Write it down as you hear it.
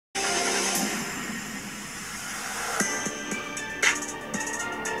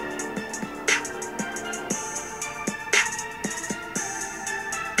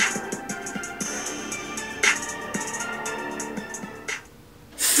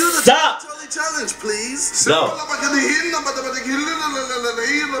Stop! Charlie challenge, please. No.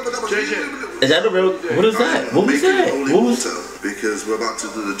 Is that a real? What is that? What was that? What was that? Because we're about to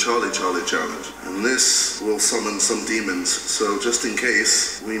do the Charlie challenge, and this will summon some demons. So just in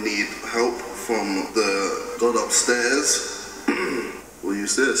case we need help from the god upstairs, we'll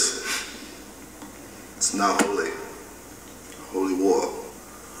use this. It's now holy. Holy water.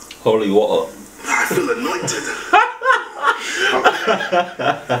 Holy water. I feel anointed.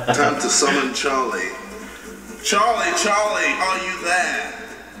 Okay. Time to summon Charlie. Charlie, Charlie, are you there?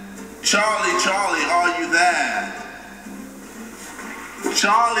 Charlie, Charlie, are you there?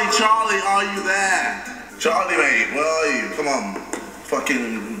 Charlie, Charlie, are you there? Charlie, mate, where are you? Come on.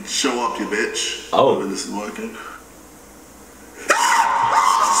 Fucking show up, you bitch. Oh. Maybe this is working.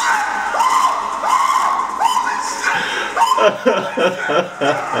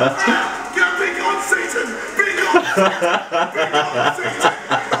 Get big on Satan! Big on Satan! Big on Satan!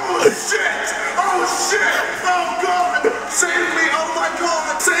 Oh shit! Oh shit! Oh God! Save me! Oh my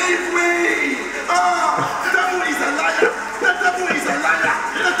God! Save me! Ah! The devil is a liar! The devil is a liar!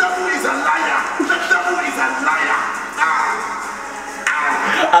 The devil is a liar! The devil is a liar!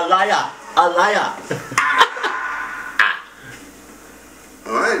 Ah! A liar! A liar!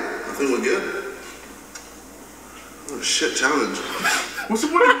 Alright, I think we're good. Oh shit, challenge. What's the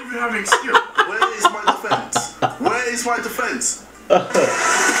point of even having skill? Where is my defense? Where is my defense?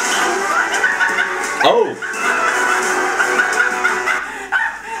 Oh!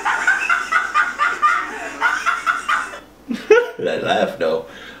 That laugh though.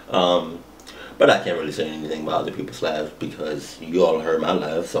 But I can't really say anything about other people's laughs because you all heard my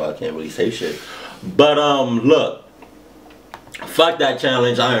laugh, so I can't really say shit. But look. Fuck that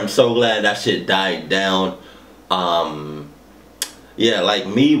challenge. I am so glad that shit died down. Yeah, like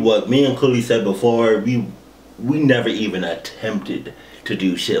what me and Koollee said before, we never even attempted to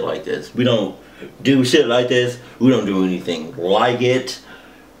do shit like this. We don't do shit like this. We don't do anything like it.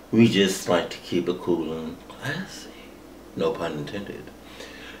 We just like to keep it cool and classy. No pun intended.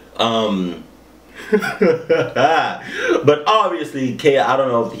 But obviously, I don't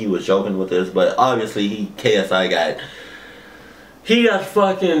know if he was joking with this, but obviously KSI got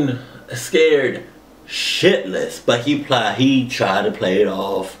fucking scared shitless, but he tried to play it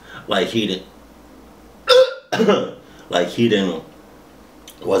off like he didn't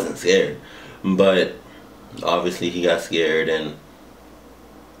wasn't scared, but obviously he got scared. And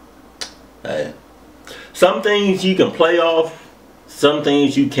some things you can play off, some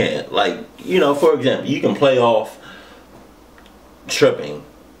things you can't. Like, you know, for example, you can play off tripping,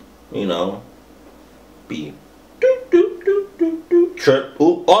 you know, be trip.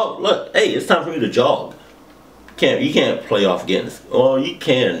 Ooh, oh look, hey, it's time for me to jog. You can't play off getting, or you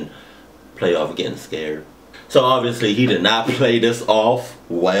can play off getting scared. So obviously he did not play this off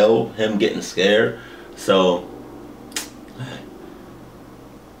well, him getting scared. So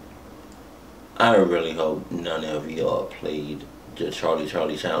I really hope none of y'all played the Charlie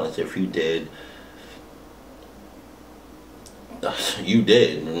challenge. If you did, you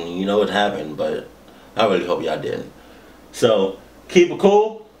did, and you know what happened, but I really hope y'all didn't. So keep it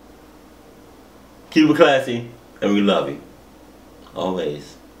cool, keep it classy, and we love you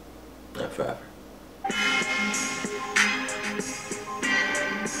always and forever.